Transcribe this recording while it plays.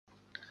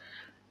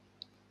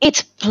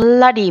It's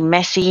bloody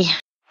messy.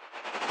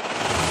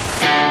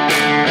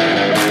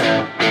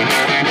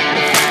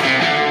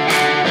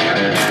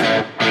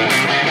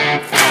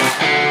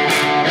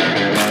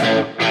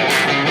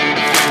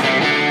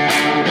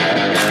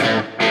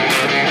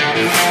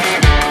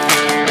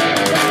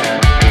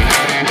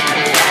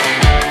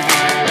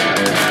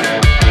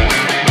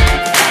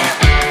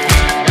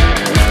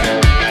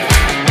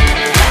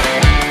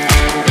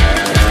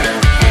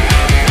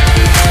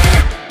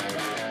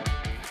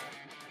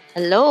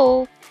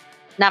 Hello,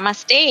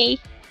 namaste.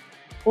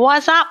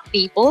 What's up,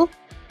 people?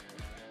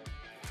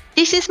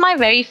 This is my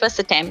very first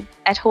attempt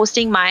at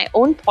hosting my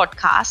own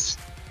podcast,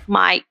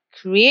 My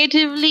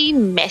Creatively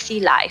Messy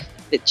Life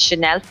with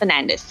Chanel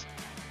Fernandez.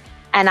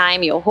 And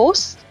I'm your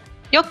host,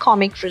 your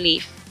comic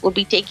relief. Will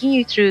be taking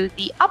you through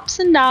the ups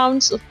and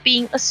downs of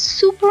being a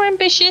super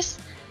ambitious,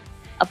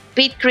 a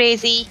bit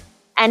crazy,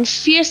 and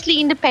fiercely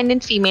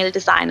independent female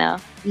designer,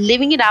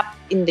 living it up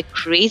in the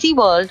crazy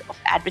world of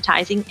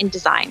advertising and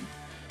design.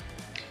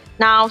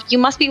 Now, you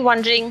must be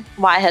wondering,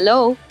 why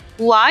hello,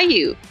 who are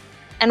you?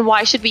 And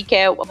why should we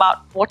care about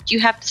what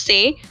you have to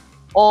say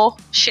or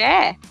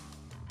share?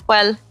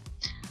 Well,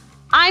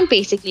 I'm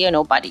basically a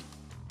nobody.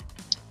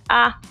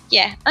 A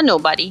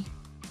nobody.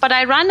 But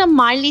I run a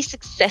mildly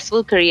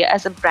successful career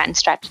as a brand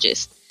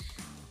strategist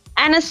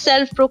and a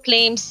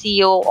self-proclaimed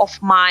CEO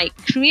of my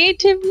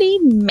creatively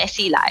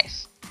messy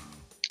life.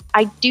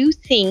 I do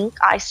think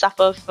I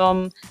suffer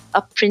from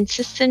a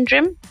princess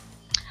syndrome.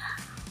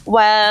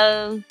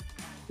 Well,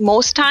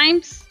 most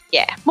times.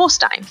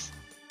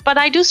 But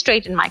I do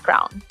straighten my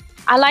crown.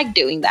 I like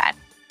doing that.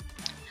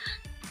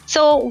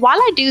 So while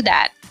I do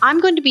that, I'm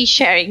going to be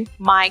sharing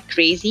my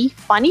crazy,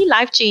 funny,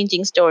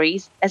 life-changing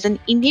stories as an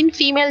Indian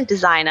female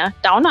designer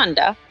down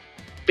under,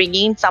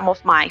 bringing in some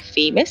of my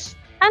famous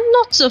and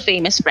not so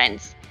famous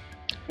friends,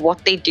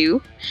 what they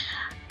do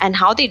and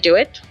how they do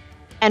it,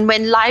 and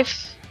when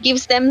life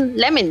gives them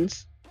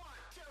lemons.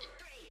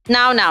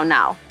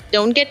 Now.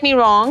 Don't get me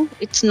wrong,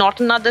 it's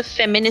not another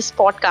feminist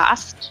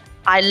podcast.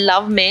 I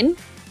love men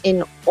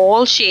in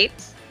all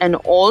shapes and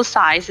all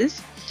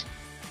sizes.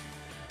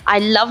 I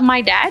love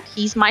my dad,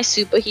 he's my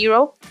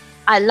superhero.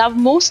 I love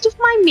most of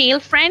my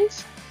male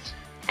friends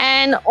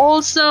and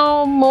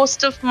also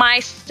most of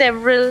my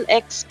several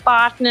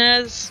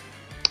ex-partners.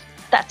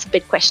 That's a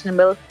bit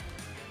questionable.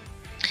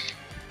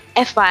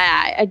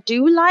 FYI, I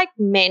do like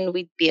men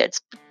with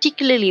beards,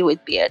 particularly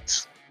with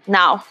beards.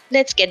 Now,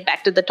 let's get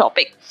back to the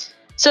topic.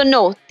 So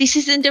no, this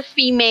isn't a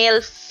female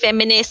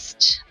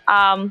feminist,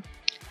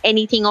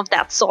 anything of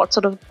that sort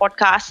of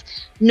podcast.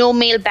 No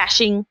male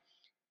bashing,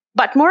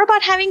 but more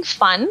about having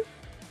fun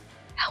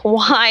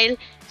while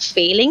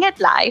failing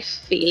at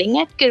life, failing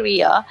at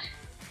career,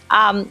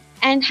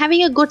 and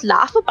having a good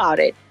laugh about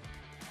it,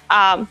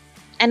 and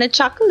a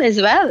chuckle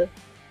as well.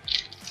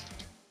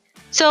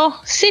 So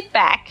sit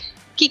back,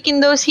 kick in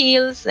those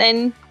heels,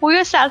 and pour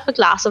yourself a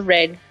glass of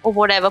red or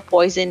whatever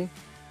poison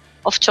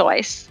of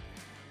choice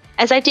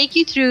as I take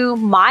you through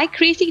my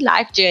crazy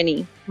life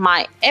journey,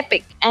 my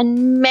epic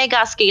and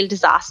mega scale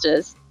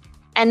disasters,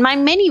 and my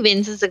many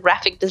wins as a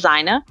graphic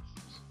designer,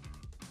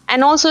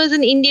 and also as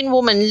an Indian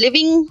woman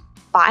living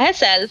by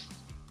herself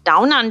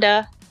down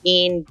under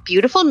in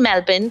beautiful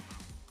Melbourne,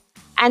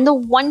 and the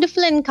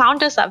wonderful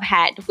encounters I've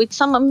had with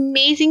some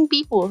amazing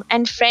people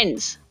and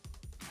friends.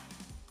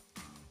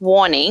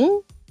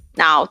 Warning,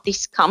 now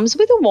this comes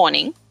with a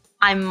warning.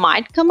 I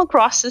might come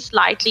across as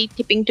slightly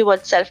tipping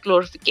towards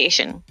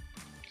self-glorification.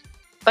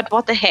 But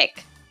what the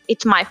heck?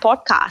 It's my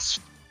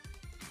podcast.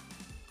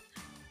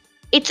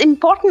 It's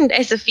important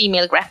as a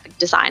female graphic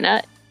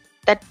designer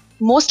that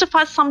most of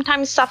us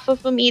sometimes suffer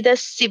from either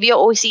severe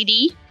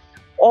OCD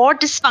or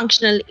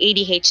dysfunctional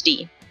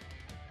ADHD.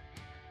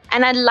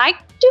 And I'd like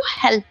to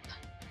help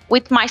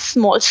with my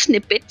small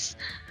snippets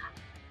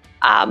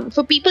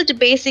for people to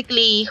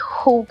basically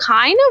who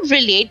kind of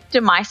relate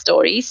to my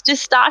stories to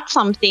start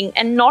something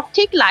and not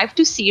take life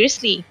too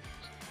seriously.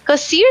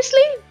 Because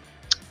seriously,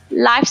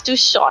 life's too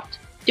short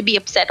to be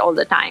upset all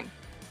the time.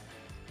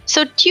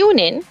 So tune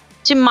in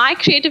to my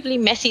creatively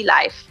messy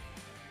life.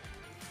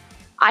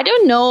 I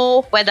don't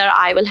know whether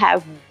I will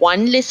have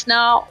one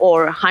listener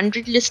or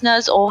 100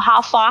 listeners or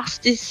how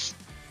fast this,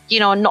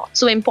 not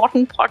so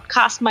important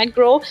podcast might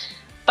grow.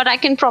 But I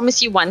can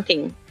promise you one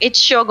thing. It's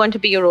sure going to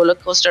be a roller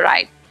coaster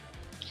ride.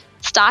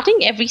 Starting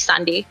every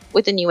Sunday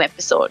with a new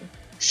episode.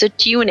 So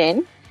tune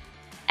in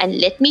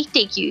and let me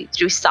take you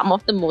through some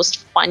of the most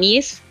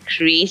funniest,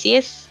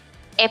 craziest,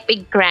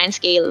 epic grand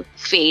scale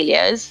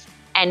failures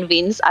and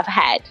wins I've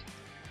had.